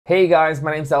Hey guys,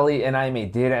 my name's Ali and I'm a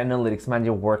data analytics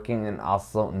manager working in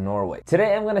Oslo, Norway.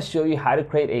 Today I'm going to show you how to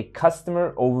create a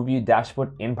customer overview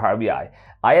dashboard in Power BI.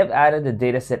 I have added the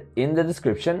dataset in the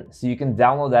description so you can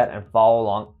download that and follow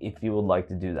along if you would like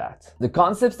to do that. The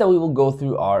concepts that we will go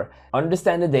through are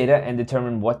understand the data and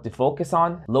determine what to focus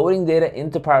on, loading data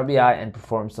into Power BI and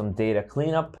perform some data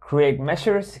cleanup, create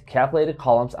measures, calculated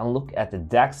columns and look at the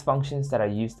DAX functions that are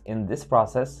used in this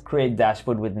process, create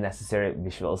dashboard with necessary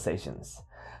visualizations.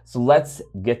 So let's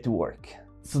get to work.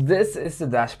 So this is the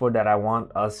dashboard that I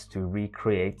want us to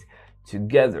recreate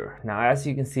together. Now, as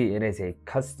you can see, it is a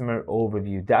customer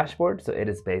overview dashboard. So it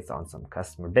is based on some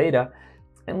customer data.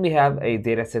 And we have a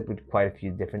data set with quite a few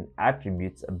different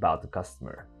attributes about the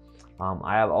customer.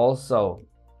 I have also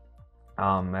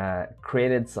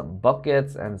created some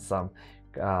buckets and some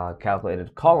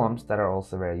calculated columns that are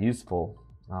also very useful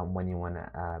when you want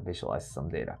to visualize some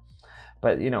data.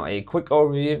 But a quick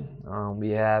overview, we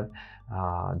have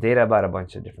data about a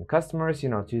bunch of different customers,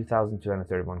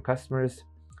 2,231 customers.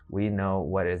 We know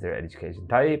what is their education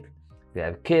type, if they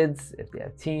have kids, if they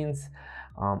have teens.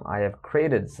 I have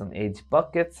created some age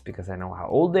buckets because I know how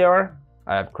old they are.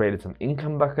 I have created some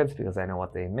income buckets because I know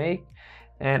what they make.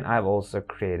 And I've also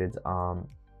created,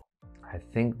 I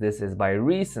think this is by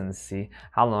recency,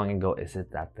 how long ago is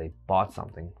it that they bought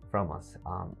something from us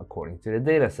according to the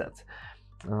data set.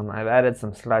 I've added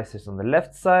some slicers on the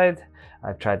left side.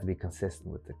 I've tried to be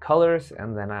consistent with the colors,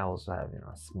 and then I also have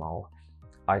a small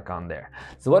icon there.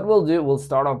 So what we'll do, we'll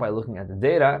start off by looking at the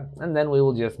data, and then we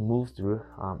will just move through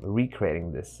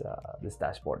recreating this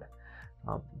dashboard.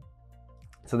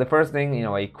 So the first thing,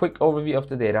 a quick overview of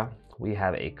the data. We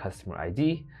have a customer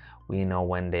ID. We know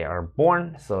when they are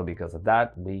born, so because of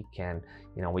that, we can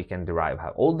derive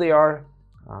how old they are.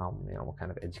 What kind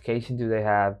of education do they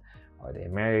have? Are they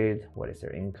married? What is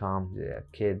their income? Do they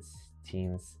have kids,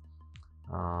 teens?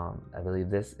 I believe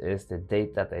this is the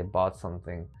date that they bought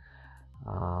something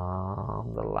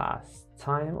the last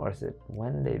time, or is it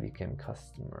when they became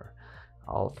customer?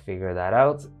 I'll figure that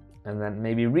out. And then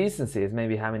maybe recency is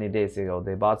maybe how many days ago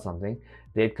they bought something.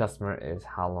 Date customer is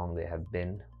how long they have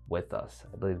been with us.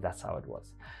 I believe that's how it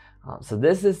was. So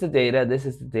this is the data. This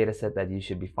is the data set that you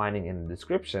should be finding in the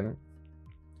description.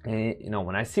 And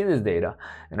when I see this data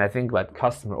and I think about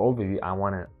customer overview, I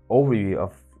want an overview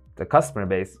of the customer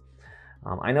base.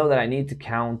 I know that I need to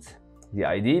count the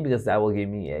ID because that will give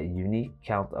me a unique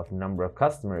count of number of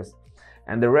customers,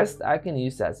 and the rest I can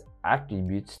use as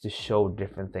attributes to show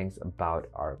different things about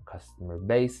our customer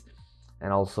base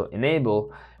and also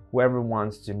enable whoever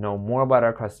wants to know more about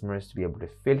our customers to be able to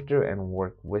filter and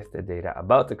work with the data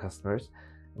about the customers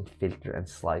and filter and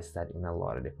slice that in a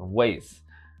lot of different ways.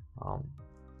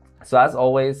 So as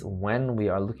always, when we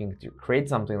are looking to create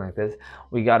something like this,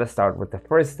 we got to start with the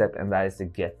first step, and that is to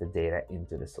get the data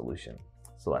into the solution.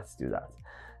 So let's do that.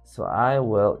 So I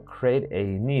will create a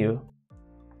new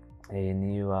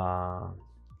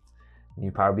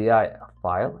Power BI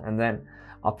file, and then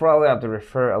I'll probably have to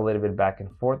refer a little bit back and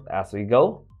forth as we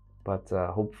go, but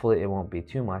hopefully it won't be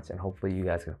too much, and hopefully you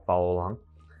guys can follow along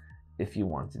if you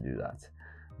want to do that.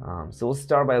 So we'll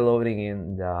start by loading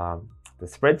in the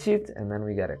spreadsheet, and then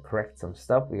we gotta correct some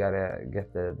stuff. We gotta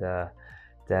get the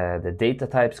data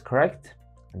types correct,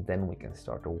 and then we can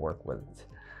start to work with it.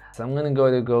 So I'm gonna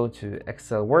go to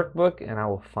Excel workbook, and I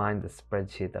will find the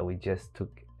spreadsheet that we just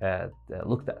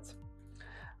looked at.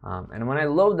 And when I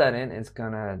load that in, it's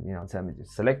gonna tell me to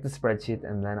select the spreadsheet,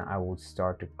 and then I will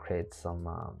start to create some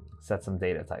set some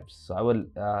data types. So I will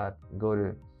go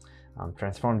to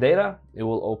transform data. It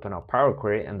will open up Power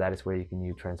Query, and that is where you can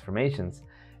use transformations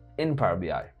in Power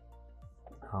BI.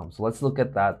 So let's look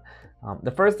at that.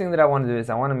 The first thing that I want to do is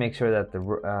I want to make sure that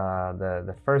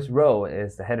the first row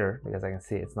is the header, because I can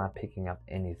see it's not picking up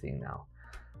anything now.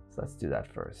 So let's do that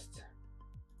first.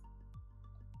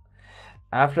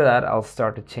 After that, I'll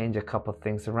start to change a couple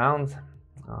things around.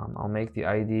 I'll make the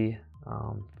ID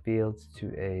fields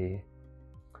to a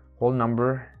whole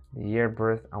number. The year of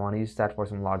birth, I want to use that for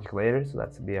some logic later, so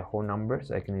that's to be a whole number,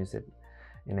 so I can use it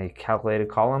in a calculated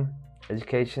column.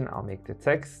 Education, I'll make the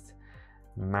text.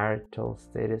 Marital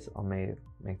status, I'll make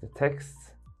the text.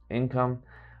 Income,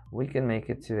 we can make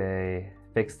it to a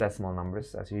fixed decimal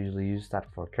numbers, as you usually use that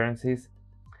for currencies.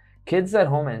 Kids at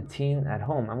home and teen at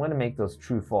home, I'm going to make those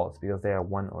true false because they are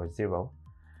 1 or 0.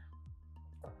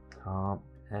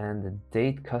 And the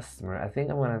date customer, I think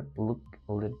I'm going to look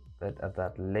a little bit at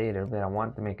that later, but I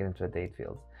want to make it into a date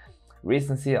field.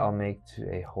 Recency, I'll make to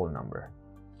a whole number.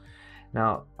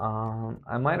 Now,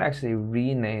 I might actually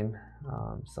rename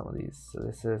some of these. So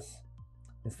this is,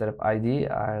 instead of ID,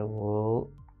 I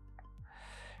will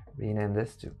rename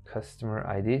this to customer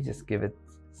ID. Just give it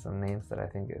some names that I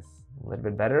think is a little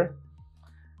bit better,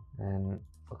 and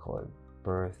we'll call it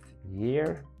birth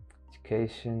year.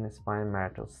 Education is fine.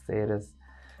 Marital status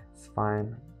is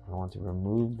fine. I want to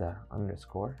remove the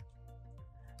underscore,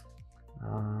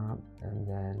 and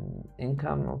then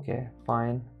income. Okay,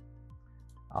 fine.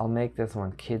 I'll make this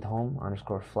one kid home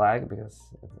underscore flag because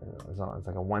it's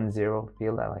like a 1-0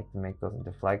 field. I like to make those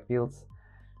into flag fields.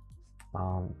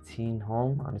 Teen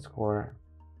home underscore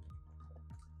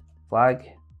flag,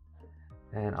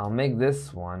 and I'll make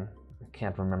this one. I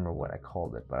can't remember what I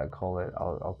called it, but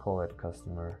I'll call it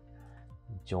customer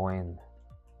join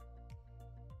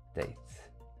date,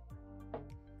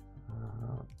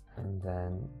 and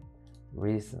then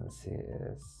recency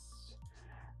is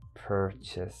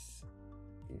purchase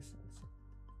recency.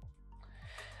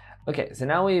 Okay, so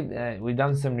now we've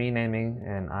done some renaming,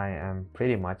 and I am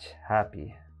pretty much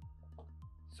happy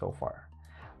so far.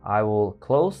 I will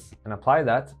close and apply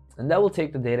that, and that will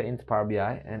take the data into Power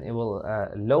BI, and it will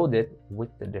load it with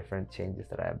the different changes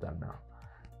that I have done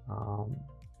now.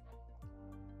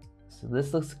 So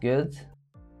this looks good.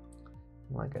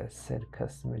 Like I said,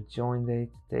 customer join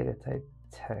date, data type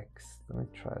text. Let me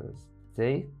try this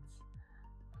date,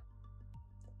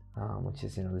 which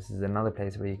is, this is another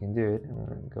place where you can do it. I'm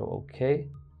gonna go OK,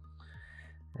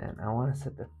 and I want to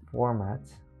set the format.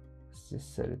 Let's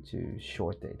just set it to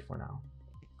short date for now.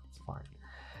 It's fine.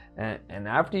 And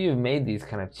after you've made these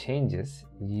kind of changes,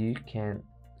 you can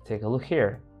take a look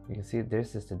here. You can see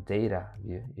there's just a data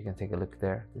view. You can take a look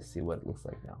there to see what it looks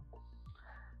like now.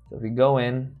 So if we go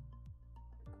in,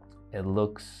 it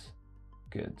looks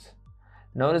good.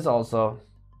 Notice also,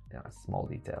 a small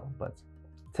detail, but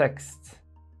text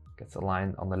gets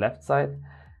aligned on the left side,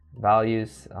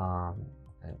 values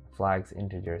and flags,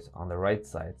 integers on the right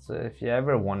side. So if you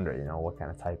ever wonder, what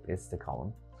kind of type is the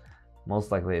column,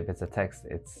 most likely if it's a text,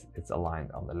 it's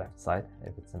aligned on the left side.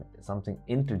 If it's something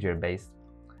integer based,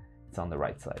 it's on the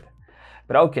right side.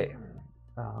 But okay,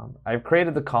 I've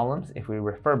created the columns. If we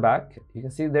refer back, you can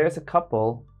see there's a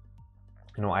couple.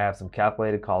 I have some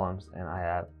calculated columns, and I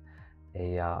have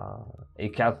a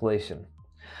calculation.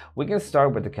 We can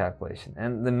start with the calculation,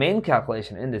 and the main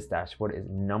calculation in this dashboard is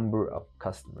number of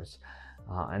customers.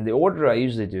 And the order I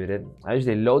usually do it, I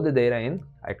usually load the data in,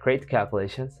 I create the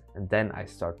calculations, and then I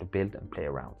start to build and play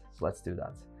around. So let's do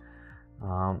that.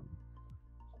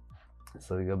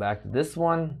 So we go back to this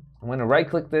one. I'm going to right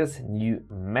click this, new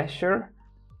measure,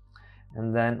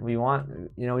 and then we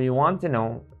want to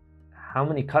know how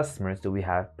many customers do we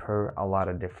have per a lot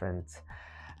of different,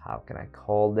 how can I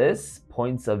call this,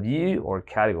 points of view or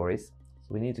categories.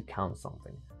 So we need to count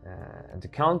something, and to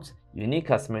count unique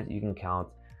customers, you can count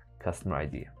customer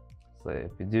ID. So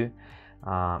if you do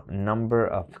number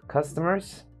of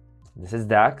customers, this is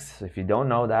DAX. So if you don't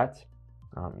know that,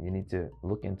 you need to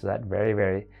look into that. Very,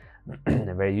 very,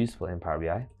 very useful in Power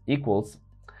BI. Equals.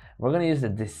 We're going to use the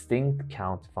distinct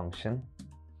count function.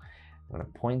 I'm going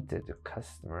to point it to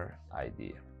customer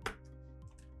ID.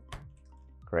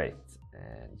 Great.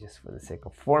 And just for the sake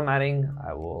of formatting,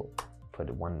 I will put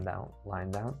one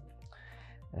line down.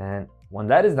 And when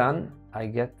that is done, I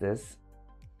get this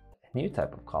new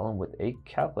type of column with a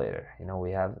calculator.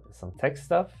 We have some text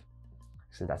stuff.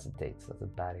 Actually, that's a date, so that's a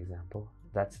bad example.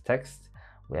 That's text.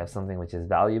 We have something which is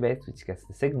value-based, which gets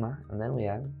the sigma, and then we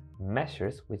have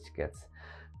measures, which gets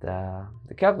the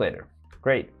calculator.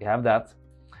 Great, we have that.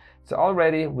 So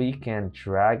already we can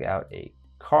drag out a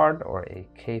card or a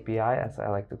KPI, as I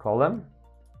like to call them.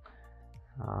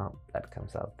 That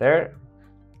comes out there.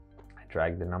 I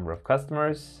drag the number of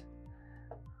customers.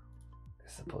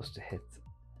 It's supposed to hit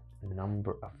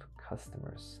number of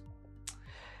customers.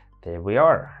 There we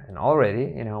are, and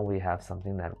already we have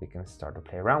something that we can start to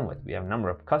play around with. We have number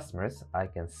of customers. I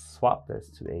can swap this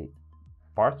to a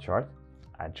bar chart.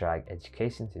 I drag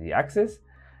education to the axis.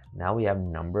 Now we have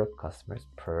number of customers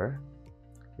per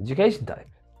education type.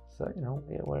 So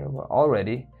we're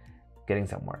already getting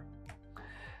somewhere.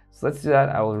 So let's do that.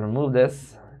 I will remove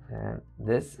this, and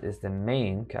this is the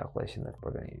main calculation that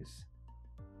we're going to use.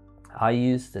 I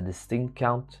use the distinct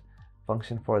count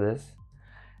function for this.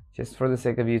 Just for the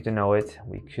sake of you to know it,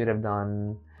 we could have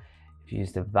done, if you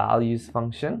use the values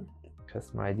function,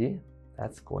 customer ID,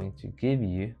 that's going to give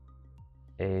you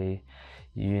a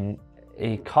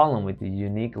column with the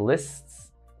unique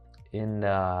lists in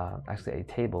actually a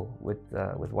table with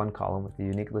one column with the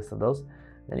unique list of those.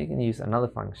 Then you can use another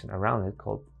function around it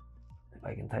called, if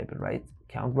I can type it right,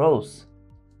 count rows.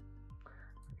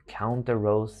 Count the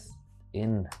rows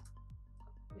in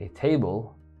a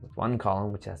table with one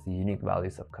column which has the unique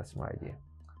values of customer ID.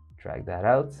 Drag that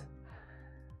out,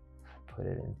 put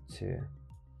it into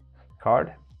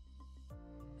card,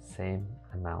 same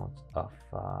amount of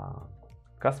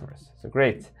customers. So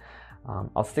great.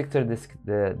 I'll stick to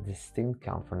the distinct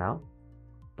count for now,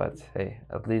 but hey,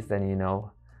 at least then you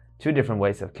know two different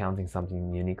ways of counting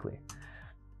something uniquely.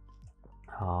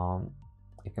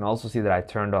 You can also see that I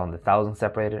turned on the 1000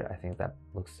 separator. I think that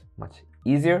looks much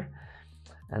easier.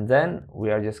 And then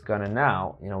we are just gonna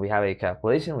now, you know, we have a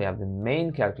calculation, we have the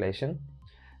main calculation,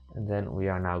 and then we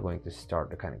are now going to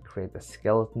start to kind of create the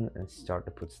skeleton and start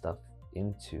to put stuff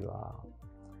into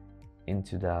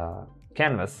the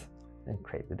canvas and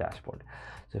create the dashboard.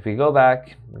 So if we go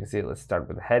back, we can see, let's start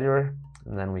with the header,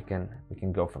 and then we can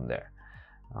go from there.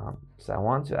 So I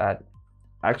want to add,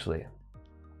 actually,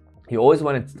 you always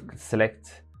want to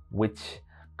select which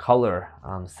color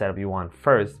setup you want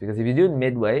first, because if you do it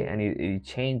midway and you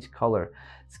change color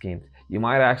schemes, you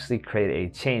might actually create a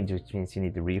change, which means you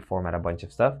need to reformat a bunch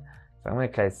of stuff. So I'm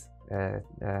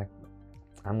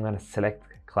going to select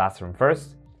classroom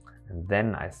first, and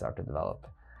then I start to develop.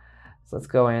 So let's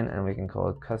go in and we can call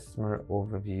it customer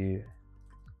overview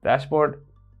dashboard.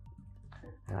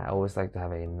 And I always like to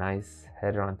have a nice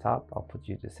header on top. I'll put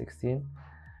you to 16,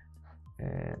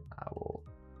 and I will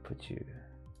put you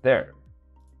there.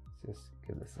 Just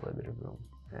give this a little bit of room,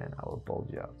 and I will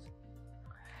bulge you out.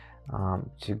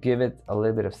 To give it a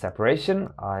little bit of separation,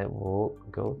 I will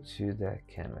go to the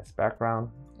canvas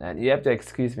background, and you have to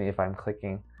excuse me if I'm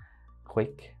clicking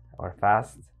quick or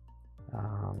fast.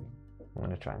 I'm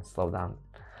going to try and slow down,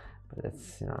 but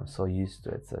it's, you know, I'm so used to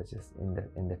it, so it's just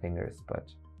in the fingers,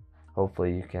 but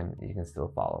hopefully you can still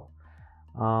follow.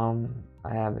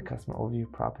 I have the customer overview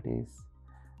properties,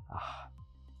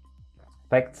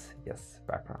 effects, yes,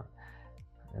 background,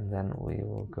 and then we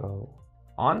will go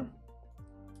on.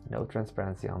 No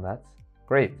transparency on that.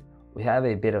 Great. We have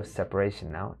a bit of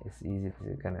separation now. It's easy to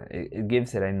it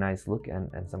gives it a nice look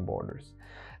and some borders.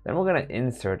 Then we're gonna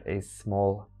insert a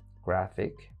small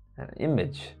graphic, an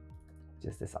image,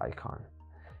 just this icon.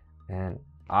 And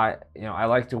I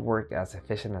like to work as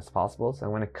efficient as possible. So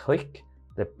I'm gonna click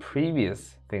the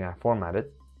previous thing I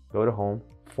formatted, go to home,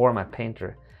 format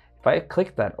painter. If I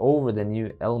click that over the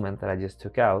new element that I just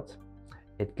took out,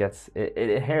 it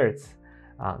inherits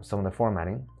some of the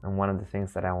formatting, and one of the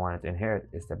things that I wanted to inherit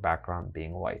is the background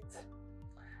being white.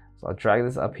 So I'll drag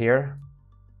this up here.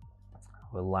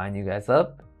 We'll line you guys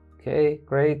up. Okay,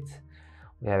 great.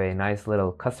 We have a nice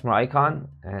little customer icon,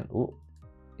 and ooh,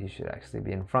 you should actually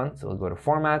be in front. So we'll go to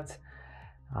format,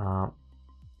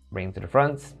 bring it to the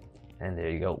front, and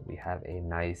there you go. We have a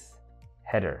nice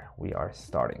header. We are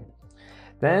starting.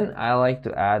 Then I like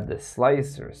to add the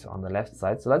slicers on the left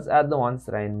side. So let's add the ones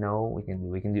that I know we can do.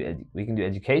 We can do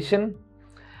education.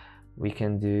 We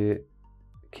can do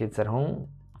kids at home,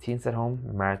 teens at home,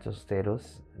 marital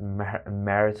status,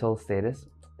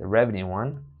 the revenue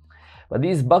one. But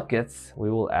these buckets we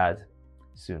will add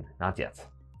soon, not yet.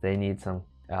 They need some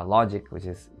logic, which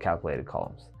is calculated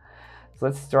columns. So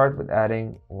let's start with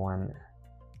adding one.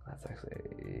 That's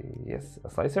actually, yes, a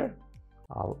slicer.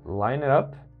 I'll line it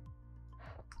up.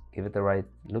 Give it the right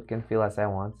look and feel as I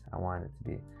want. I want it to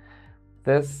be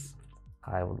this.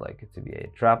 I would like it to be a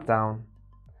drop down.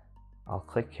 I'll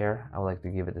click here. I would like to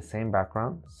give it the same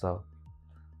background. So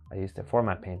I use the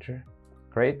format painter.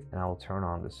 Great. And I will turn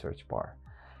on the search bar.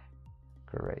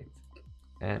 Great.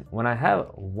 And when I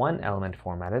have one element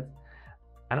formatted,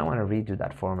 I don't want to redo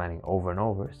that formatting over and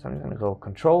over. So I'm going to go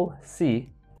Control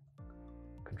C,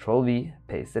 Control V,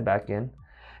 paste it back in.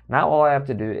 Now all I have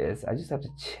to do is I just have to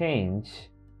change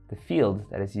the field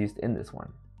that is used in this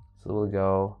one. So we'll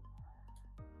go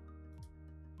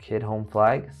kid home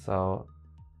flag, so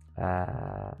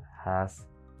has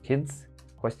kids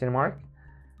question mark.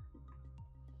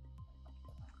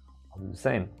 I'll do the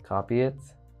same, copy it,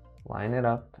 line it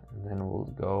up, and then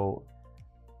we'll go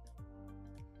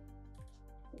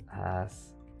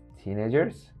has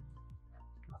teenagers.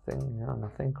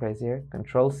 Nothing crazy here.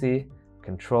 Control C,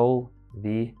 Control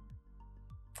V,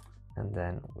 and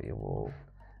then we will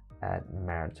add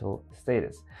marital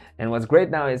status. And what's great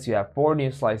now is you have 4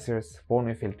 new slicers, 4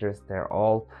 new filters. They're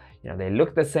all, they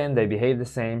look the same, they behave the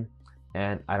same,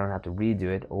 and I don't have to redo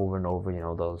it over and over,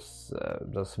 those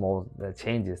small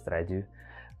changes that I do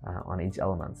on each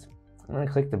element. I'm going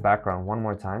to click the background one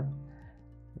more time.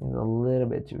 It's a little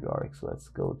bit too dark, so let's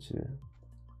go to,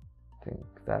 I think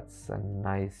that's a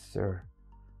nicer,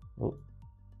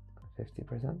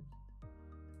 50%,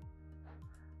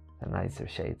 a nicer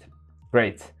shade.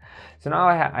 Great. So now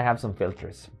I have some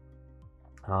filters.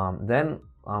 Then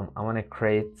I want to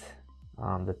create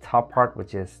the top part,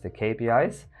 which is the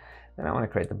KPIs. Then I want to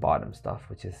create the bottom stuff,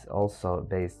 which is also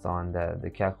based on the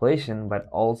calculation, but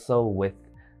also with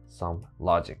some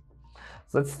logic.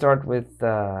 So let's start with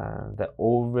the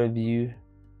overview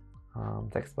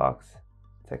text box.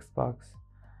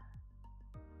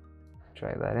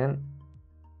 Drag that in,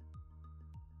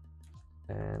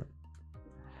 and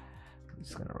I'm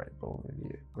just gonna write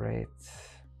overview. Great.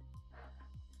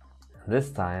 This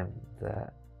time the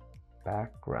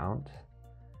background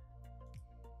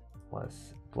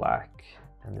was black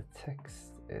and the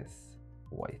text is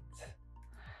white.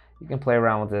 You can play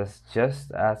around with this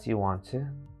just as you want to.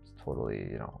 It's totally,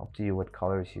 you know, up to you what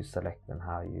colors you select and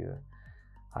how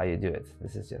you do it.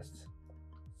 This is just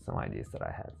some ideas that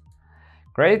I had.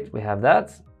 Great, we have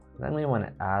that. Then we want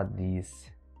to add these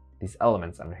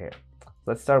elements under here. So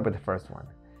let's start with the first one.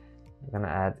 We're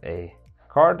gonna add a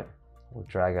card. We'll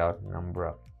drag out number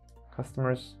of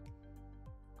customers.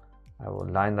 I will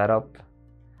line that up.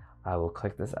 I will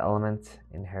click this element,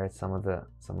 inherit some of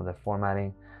the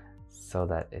formatting so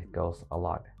that it goes a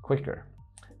lot quicker.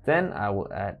 Then I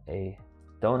will add a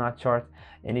donut chart,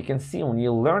 and you can see when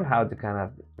you learn how to kind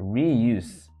of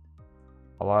reuse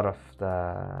a lot of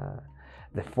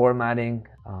the formatting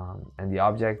and the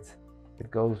object, it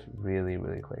goes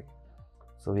really quick.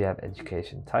 So we have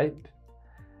education type,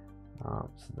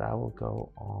 so that will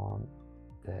go on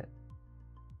the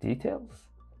details,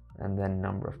 and then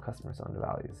number of customers on the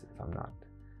values, if I'm not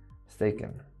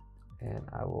mistaken. And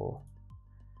I will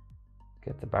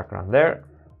get the background there.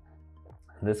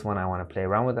 This one I want to play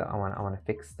around with it. I want to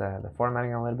fix the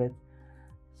formatting a little bit.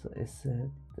 So is it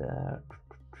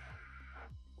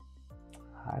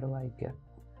how do I get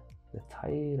the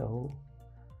title?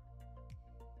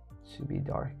 Should be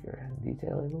darker.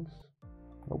 Detail labels?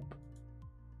 Nope.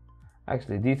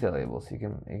 Actually, detail labels, you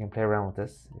can play around with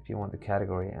this if you want the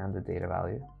category and the data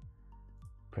value.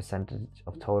 Percentage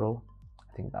of total,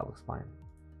 I think that looks fine.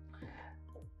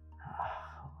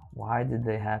 Why did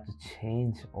they have to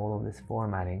change all of this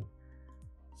formatting?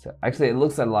 So actually it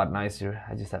looks a lot nicer.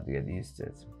 I just have to get used to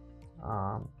it.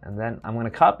 And then I'm gonna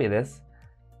copy this,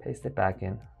 paste it back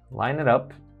in, line it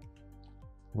up,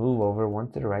 move over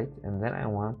one to the right, and then I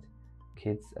want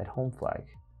kids at home flag.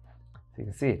 So you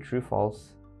can see true,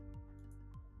 false,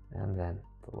 and then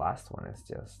the last one is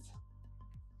just,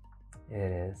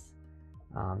 it is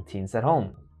teens at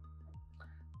home.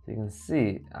 So you can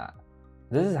see,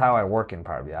 this is how I work in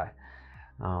Power BI.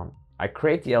 I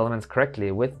create the elements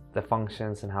correctly with the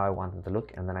functions and how I want them to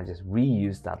look, and then I just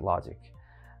reuse that logic.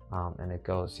 And it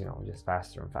goes, you know, just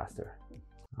faster and faster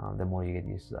the more you get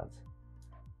used to that.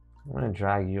 I'm gonna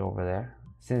drag you over there.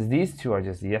 Since these two are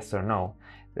just yes or no,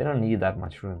 they don't need that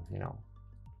much room, you know.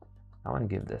 I want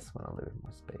to give this one a little bit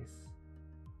more space.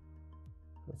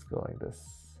 Let's go like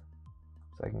this,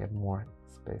 so I can get more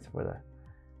space for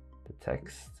the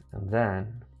text. And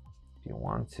then, if you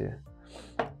want to,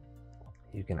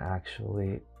 you can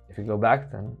actually, if you go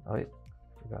back then, oh wait,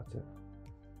 forgot to.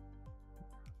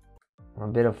 I'm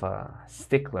a bit of a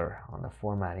stickler on the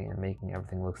formatting and making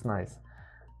everything looks nice,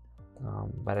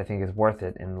 but I think it's worth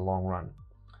it in the long run.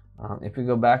 If we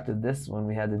go back to this one,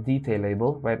 we had the detail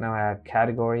label. Right now I have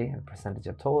category and percentage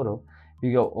of total. If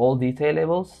you go all detail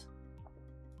labels,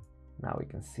 now we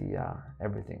can see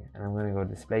everything. And I'm going to go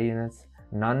display units,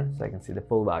 none, so I can see the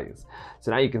full values.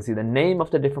 So now you can see the name of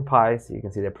the different pies, you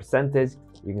can see the percentage,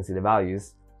 you can see the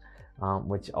values,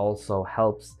 which also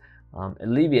helps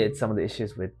alleviate some of the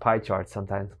issues with pie charts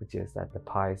sometimes, which is that the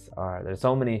pies are, there's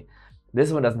so many,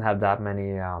 this one doesn't have that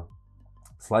many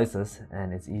slices,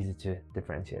 and it's easy to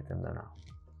differentiate them now.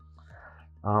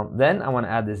 Then I want to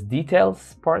add this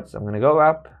details part, so I'm going to go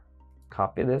up,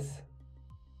 copy this,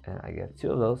 and I get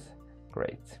two of those.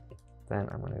 Great. Then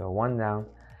I'm going to go one down,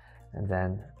 and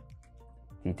then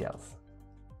details.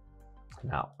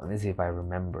 Now let me see if I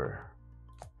remember.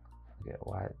 Okay,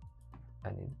 why I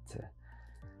need to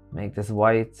make this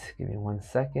white. Give me 1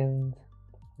 second.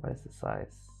 What is the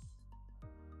size?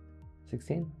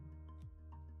 16?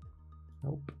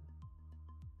 Nope.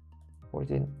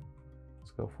 14.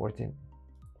 Let's go 14.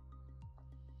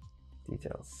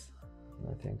 Details.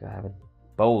 I think I have it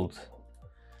bold.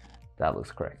 That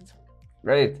looks correct.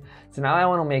 Great. So now I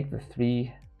want to make the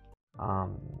three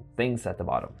things at the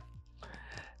bottom.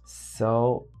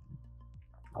 So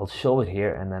I'll show it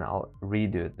here and then I'll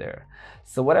redo it there.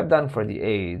 So what I've done for the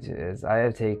age is I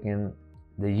have taken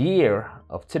the year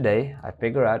of today. I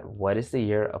figure out what is the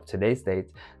year of today's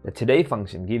date. The today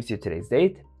function gives you today's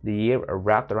date. The year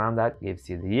wrapped around that gives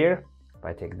you the year. If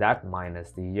I take that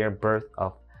minus the year birth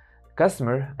of the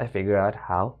customer, I figure out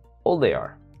how old they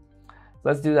are. So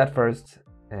let's do that first,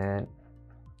 and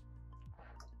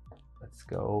let's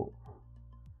go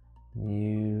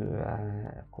new.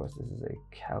 Of course, this is a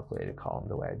calculated column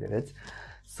the way I did it.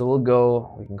 So we'll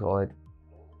go, we can call it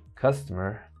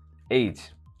customer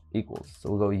age equals. So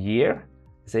we'll go year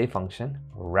is a function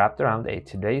wrapped around a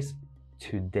today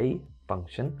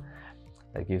function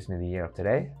that gives me the year of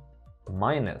today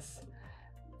minus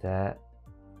the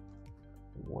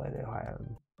what do I have,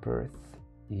 birth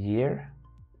year,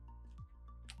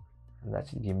 and that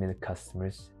should give me the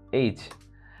customer's age.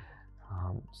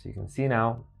 So you can see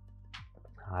now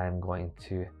I'm going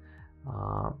to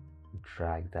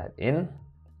drag that in,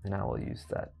 and I will use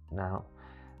that. Now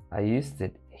I used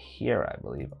it here, I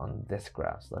believe, on this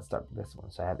graph. So let's start with this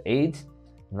one. So I have age,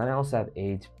 and then I also have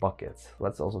age buckets.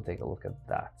 Let's also take a look at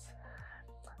that.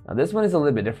 Now this one is a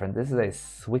little bit different. This is a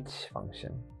switch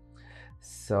function.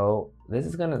 So this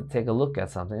is going to take a look at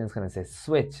something. It's going to say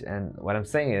switch, and what I'm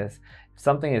saying is if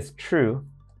something is true,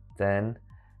 then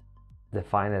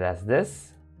define it as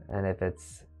this, and if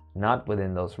it's not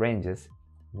within those ranges,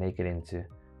 make it into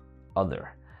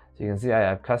other. So you can see I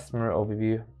have customer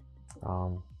overview,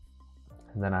 and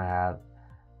then I have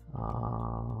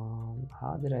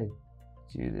how did I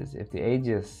do this? If the age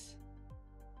is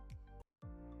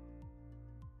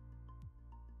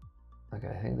okay,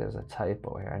 I think there's a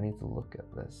typo here. I need to look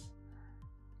at this.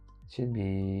 It should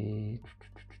be,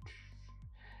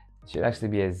 it should actually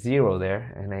be a 0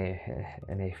 there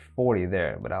and a 40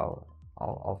 there, but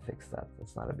I'll fix that.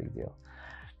 That's not a big deal.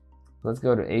 Let's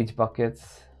go to age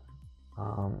buckets.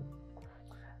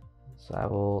 So I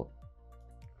will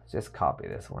just copy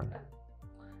this one.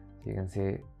 So you can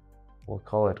see we'll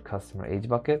call it customer age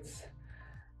buckets,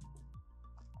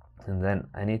 and then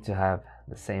I need to have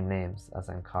the same names as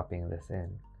I'm copying this in.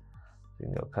 So you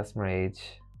can go customer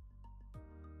age.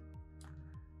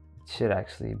 It should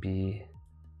actually be,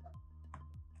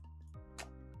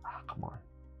 come on,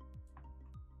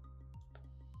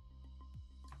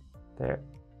 there,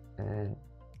 and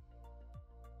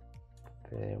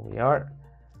there we are.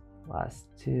 Last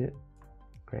two,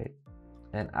 great.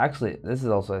 And actually, this is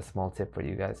also a small tip for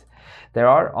you guys. There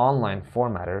are online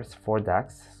formatters for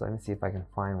DAX. So let me see if I can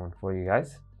find one for you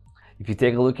guys. If you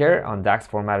take a look here on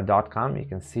daxformatter.com, you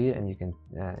can see it, and you can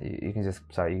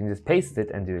just paste it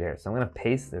and do it here. So I'm going to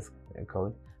paste this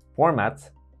code,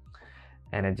 format,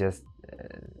 and it just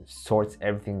sorts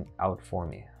everything out for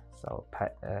me. So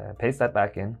paste that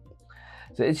back in.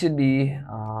 So it should be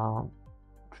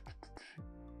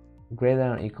greater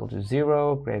than or equal to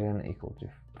 0, greater than or equal to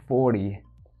 40.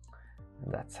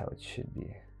 And that's how it should be.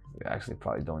 You actually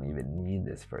probably don't even need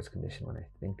this first condition when I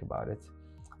think about it.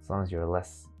 As long as you're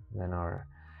less than or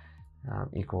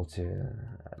equal to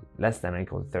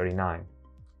 39,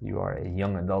 you are a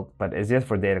young adult. But it's just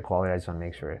for data quality. I just want to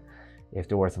make sure if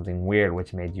there was something weird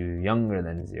which made you younger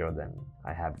than 0, then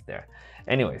I have it there.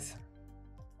 Anyways,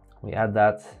 we add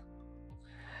that.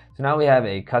 So now we have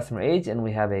a customer age and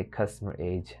we have a customer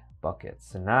age bucket.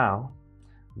 So now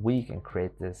we can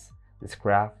create this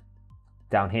graph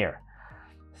down here.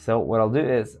 So what I'll do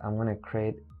is I'm going to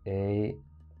create a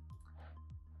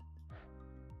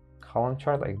column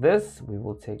chart like this. We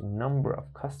will take number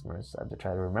of customers. I have to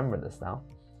try to remember this now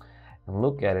and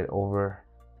look at it over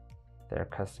their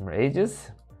customer ages.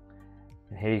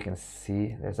 And here you can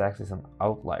see there's actually some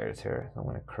outliers here. So I'm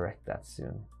going to correct that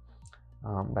soon.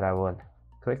 But I would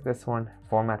click this one,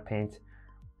 format paint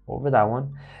over that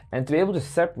one, and to be able to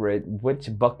separate which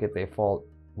bucket they fall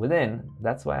within,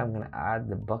 that's why I'm going to add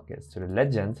the buckets to the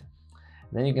legend.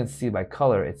 Then you can see by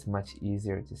color, it's much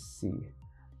easier to see.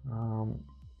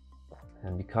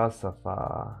 And because of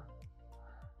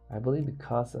I believe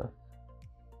because of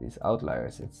these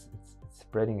outliers, it's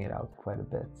spreading it out quite a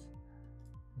bit.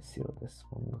 Let's see what this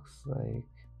one looks like.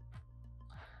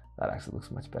 That actually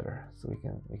looks much better, so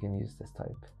we can use this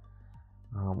type.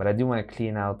 But I do want to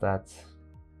clean out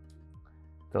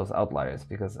those outliers,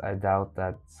 because I doubt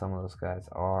that some of those guys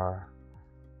are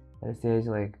at this stage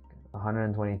like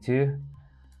 122.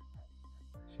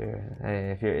 Sure,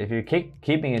 hey, if you're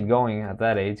keeping it going at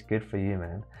that age, good for you,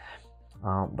 man.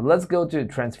 But let's go to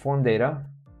transform data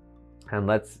and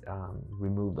let's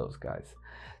remove those guys.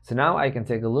 So now I can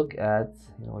take a look at,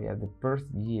 we have the birth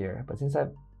year, but since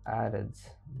I've added,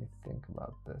 let me think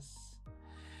about this.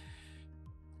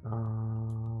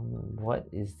 What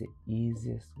is the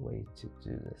easiest way to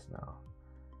do this now?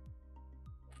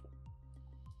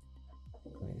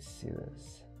 Let me see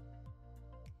this.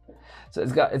 So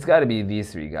it's got to be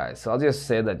these three guys. So I'll just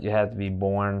say that you have to be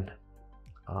born.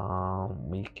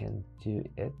 We can do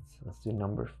it. Let's do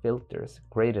number filters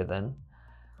greater than.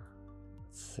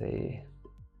 Let's say.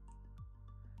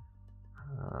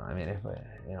 I mean, if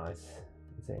it's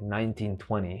say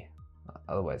 1920.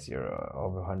 Otherwise, you're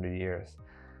over 100 years.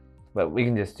 But we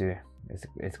can just do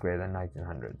it's greater than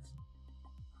 1900s.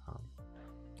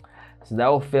 So that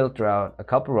will filter out a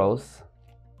couple rows,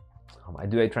 I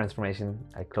do a transformation,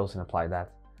 I close and apply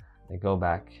that, I go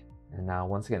back, and now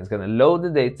once again it's going to load the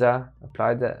data,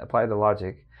 apply the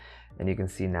logic, and you can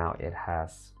see now it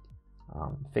has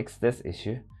fixed this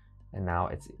issue, and now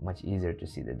it's much easier to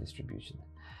see the distribution.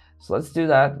 So let's do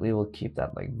that. We will keep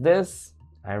that like this.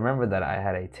 I remember that I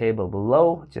had a table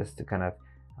below just to kind of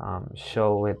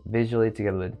show it visually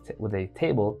together with a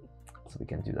table, so we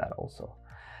can do that also.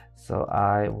 So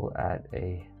I will add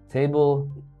a table.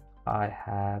 I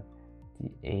have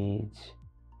the age,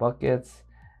 buckets,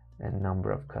 and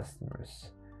number of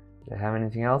customers. Do I have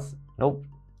anything else? Nope.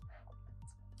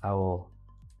 I will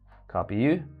copy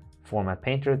you, format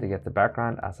painter to get the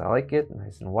background as I like it,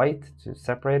 nice and white to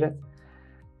separate it,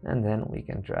 and then we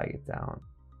can drag it down.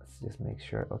 Let's just make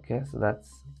sure. Okay, so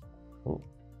that's, oh,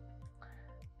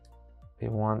 we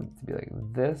want it to be like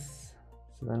this,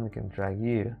 so then we can drag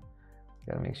you.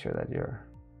 Gotta make sure that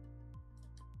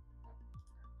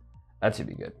that should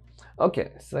be good.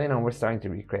 Okay, so we're starting to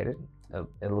recreate it.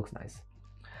 It looks nice.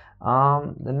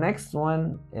 The next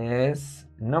one is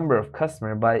number of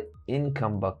customer by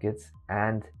income buckets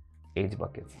and age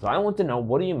buckets. So I want to know,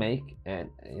 what do you make, and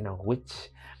which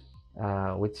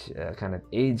kind of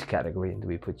age category do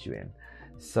we put you in?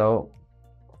 So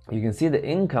you can see the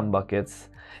income buckets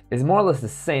is more or less the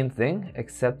same thing,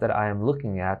 except that I am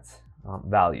looking at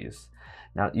values.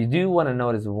 Now you do want to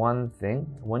notice one thing: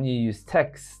 when you use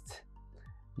text,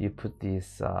 you put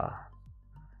these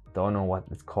don't know what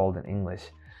it's called in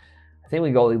English. I think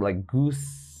we go like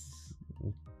goose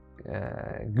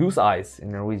eyes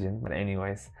in Norwegian, but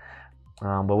anyways.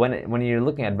 But when you're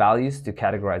looking at values to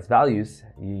categorize values,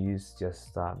 you use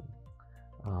just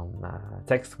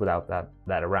text without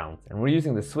that around. And we're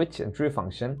using the switch and true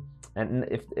function. And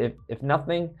if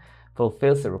nothing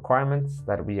fulfills the requirements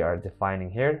that we are defining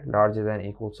here, larger than,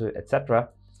 equal to, etc.,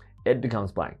 it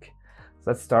becomes blank.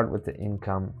 So let's start with the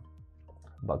income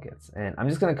buckets, and I'm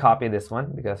just going to copy this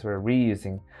one because we're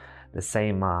reusing the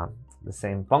same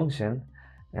function,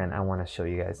 and I want to show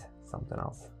you guys something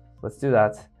else. Let's do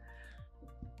that.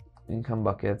 Income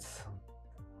buckets.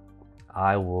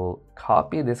 I will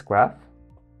copy this graph,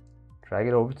 drag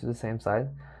it over to the same side,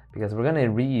 because we're going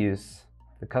to reuse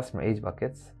the customer age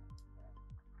buckets,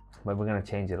 but we're going to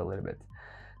change it a little bit.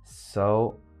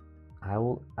 So I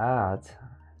will add,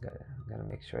 gotta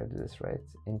make sure I do this right,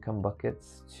 income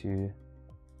buckets to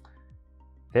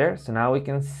there. So now we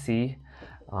can see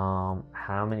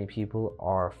how many people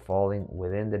are falling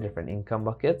within the different income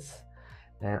buckets,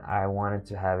 and I wanted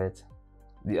to have it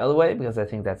the other way because I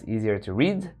think that's easier to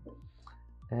read.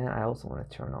 And I also want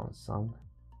to turn on some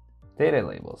data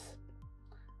labels,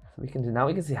 so we can do, now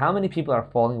we can see how many people are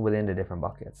falling within the different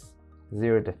buckets: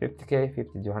 0 to 50k,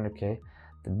 50 to 100k,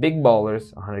 the big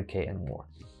ballers, 100k and more.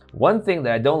 One thing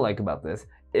that I don't like about this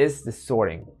is the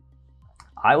sorting.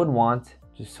 I would want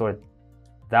to sort,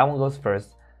 that one goes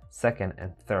first, second,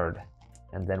 and third,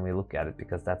 and then we look at it,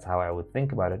 because that's how I would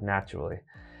think about it naturally,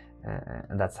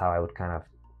 and that's how I would kind of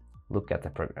look at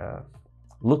it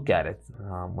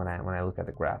when I look at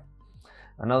the graph.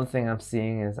 Another thing I'm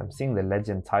seeing is the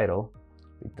legend title.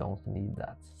 We don't need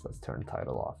that, so let's turn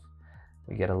title off.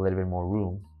 We get a little bit more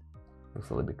room, looks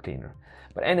a little bit cleaner.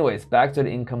 But anyways, back to the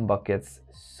income buckets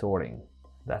sorting.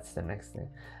 That's the next thing.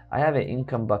 I have an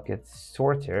income bucket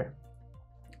sorter,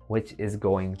 which is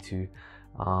going to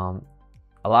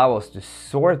allow us to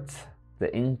sort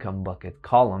the income bucket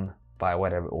column by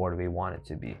whatever order we want it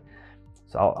to be.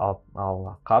 So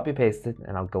I'll copy paste it,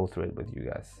 and I'll go through it with you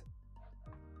guys.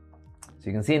 So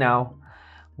you can see now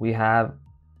we have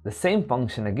the same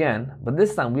function again, but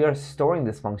this time we are storing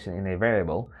this function in a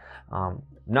variable.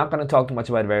 Not going to talk too much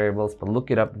about variables, but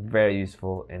look it up, very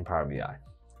useful in Power BI.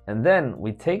 And then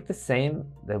we take the same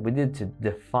that we did to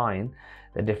define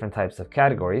the different types of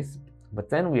categories, but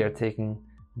then we are taking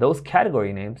those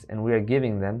category names and we are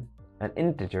giving them an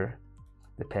integer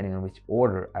depending on which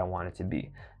order I want it to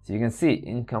be. So you can see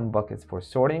income buckets for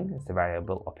sorting is the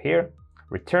variable up here,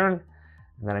 return,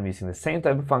 and then I'm using the same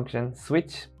type of function,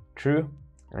 switch, true,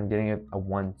 and I'm getting it a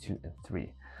 1, 2, and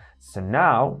 3. So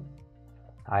now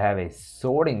I have a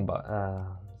sorting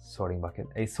bucket,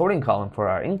 a sorting column for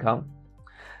our income.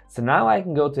 So now I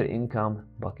can go to the income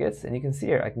buckets, and you can see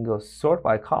here I can go sort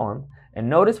by column, and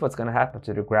notice what's going to happen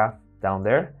to the graph down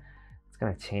there. It's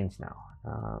going to change now,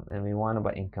 and we want to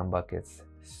by income buckets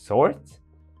sort.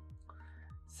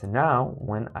 So now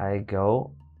when I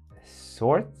go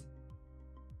sort,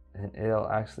 and it'll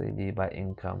actually be by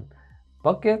income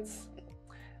buckets,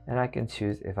 and I can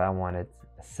choose if I want it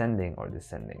ascending or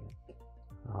descending,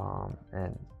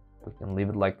 and we can leave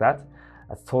it like that.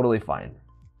 That's totally fine.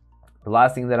 The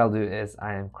last thing that I'll do is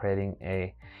I am creating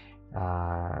a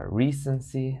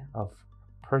recency of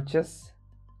purchase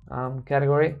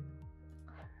category,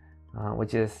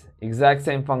 which is exact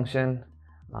same function.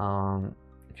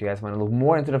 If you guys want to look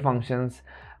more into the functions,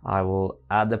 I will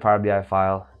add the Power BI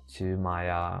file to my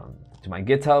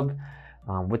GitHub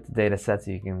with the data set,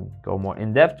 so you can go more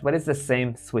in depth. But it's the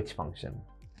same switch function.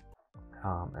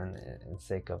 And in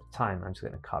sake of time, I'm just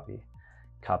going to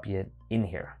copy it in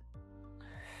here.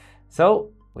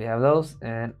 So we have those,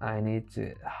 and I need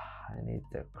the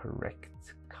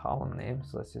correct column name.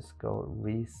 So let's just go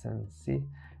recency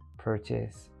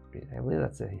purchase. I believe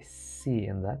that's a C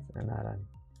in that and not an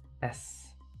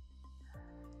S,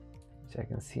 which I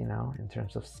can see now in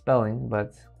terms of spelling,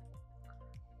 but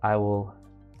I will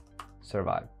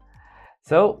survive.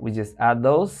 So we just add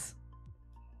those.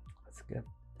 Let's get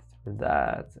through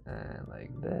that, and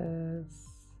like this.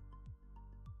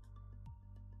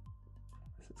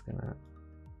 This is gonna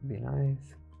be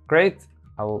nice. Great.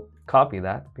 I will copy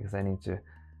that because I need to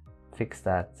fix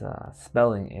that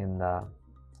spelling in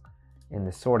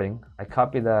the sorting. I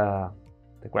copy the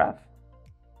graph,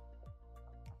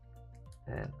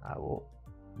 and I will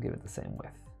give it the same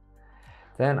width.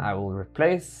 Then I will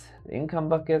replace the income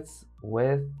buckets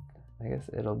with, I guess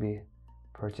it'll be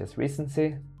purchase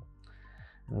recency.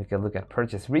 And we can look at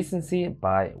purchase recency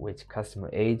by which customer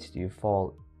age do you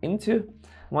fall into.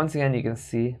 Once again, you can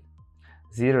see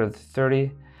 0 to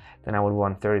 30, then I would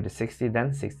want 30 to 60,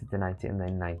 then 60 to 90, and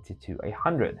then 90 to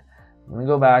 100. I'm gonna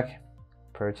go back,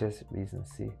 purchase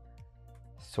recency,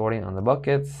 sorting on the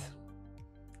buckets,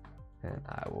 and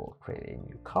I will create a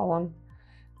new column.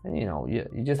 And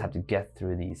you just have to get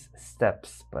through these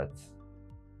steps, but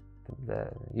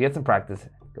you get some practice,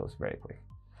 it goes very quick.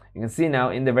 You can see now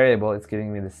in the variable, it's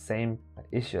giving me the same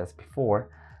issue as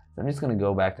before. So I'm just going to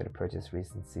go back to the purchase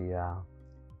recency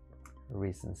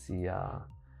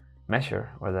measure,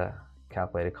 or the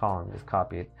calculated column, just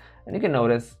copy it. And you can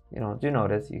notice,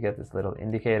 you get this little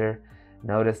indicator.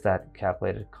 Notice that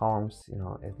calculated columns,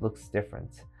 it looks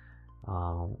different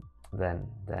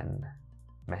than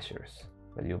measures.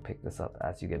 But you'll pick this up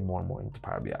as you get more and more into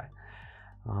Power BI.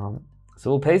 So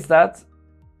we'll paste that.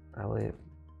 I believe,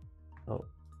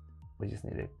 we just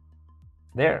need it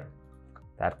there.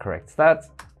 That corrects that.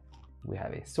 We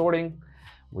have a sorting.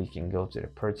 We can go to the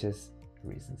purchase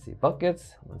recency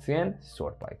buckets. Once again,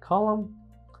 sort by column.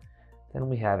 Then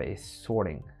we have a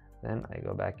sorting. Then I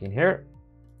go back in here.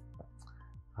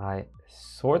 I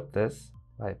sort this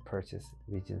by purchase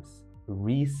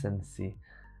recency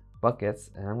buckets,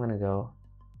 and I'm going to go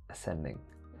ascending.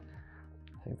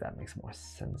 I think that makes more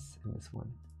sense in this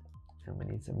one. And we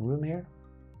need some room here.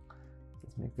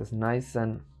 Let's make this nice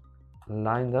and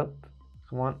lined up.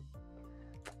 Come on.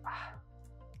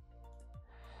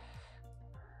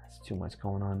 There's too much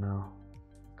going on now.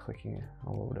 Clicking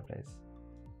all over the place.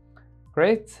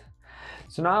 Great.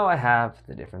 So now I have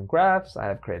the different graphs. I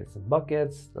have created some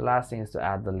buckets. The last thing is to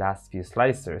add the last few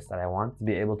slicers that I want to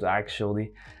be able to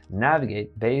actually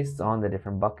navigate based on the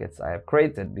different buckets I have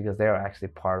created, because they are actually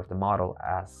part of the model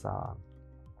as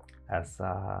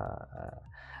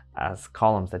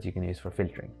columns that you can use for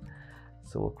filtering.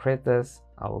 So we'll create this.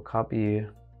 I will copy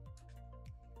you.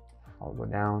 I'll go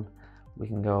down. We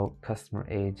can go customer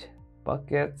age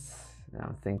buckets. And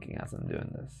I'm thinking as I'm doing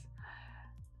this.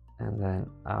 And then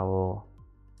I will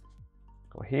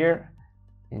go here,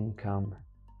 income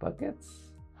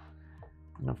buckets.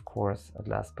 And of course, at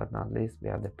last but not least, we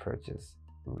have the purchase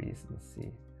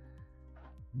recency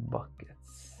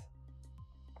buckets.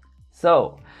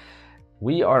 So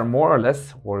we are more or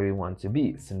less where we want to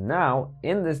be. So now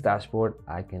in this dashboard,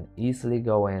 I can easily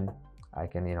go in. I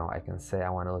can say I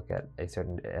want to look at a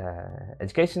certain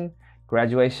education,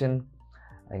 graduation.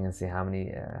 I can see how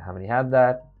many had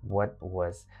that, what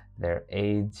was their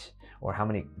age, or how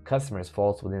many customers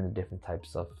falls within the different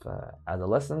types of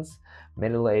adolescents,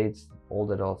 middle-aged,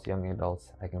 old adults, young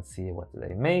adults. I can see what do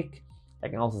they make. I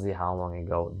can also see how long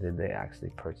ago did they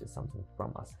actually purchase something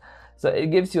from us. So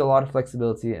it gives you a lot of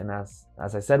flexibility, and as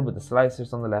I said with the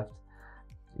slicers on the left,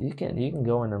 you can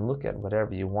go in and look at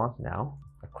whatever you want now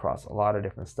across a lot of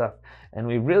different stuff. And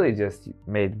we really just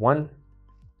made one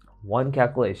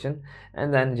calculation,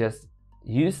 and then just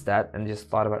used that and just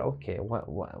thought about, okay,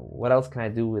 what else can I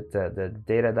do with the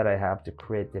data that I have to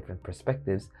create different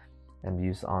perspectives and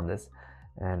views on this.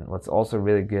 And what's also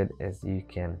really good is you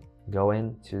can go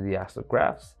into the actual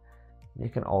graphs. You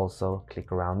can also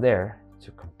click around there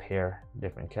to compare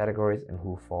different categories and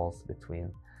who falls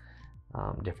between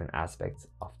different aspects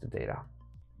of the data.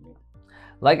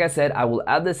 Like I said, I will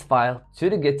add this file to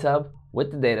the GitHub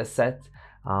with the data set.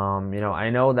 I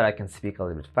know that I can speak a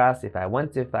little bit fast. If I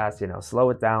went too fast,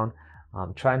 slow it down.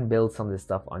 Try and build some of this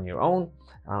stuff on your own.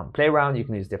 Play around. You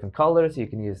can use different colors, you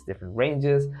can use different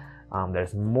ranges.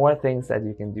 There's more things that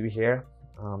you can do here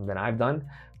than I've done,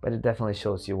 but it definitely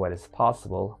shows you what is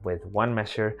possible with one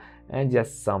measure and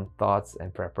just some thoughts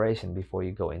and preparation before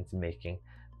you go into making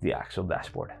the actual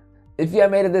dashboard. If you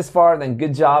have made it this far, then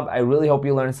good job. I really hope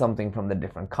you learned something from the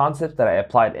different concepts that I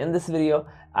applied in this video.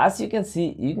 As you can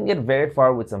see, you can get very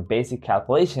far with some basic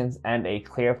calculations and a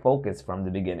clear focus from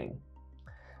the beginning.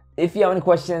 If you have any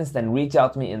questions, then reach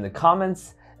out to me in the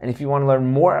comments. And if you want to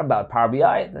learn more about Power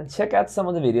BI, then check out some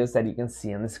of the videos that you can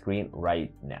see on the screen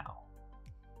right now.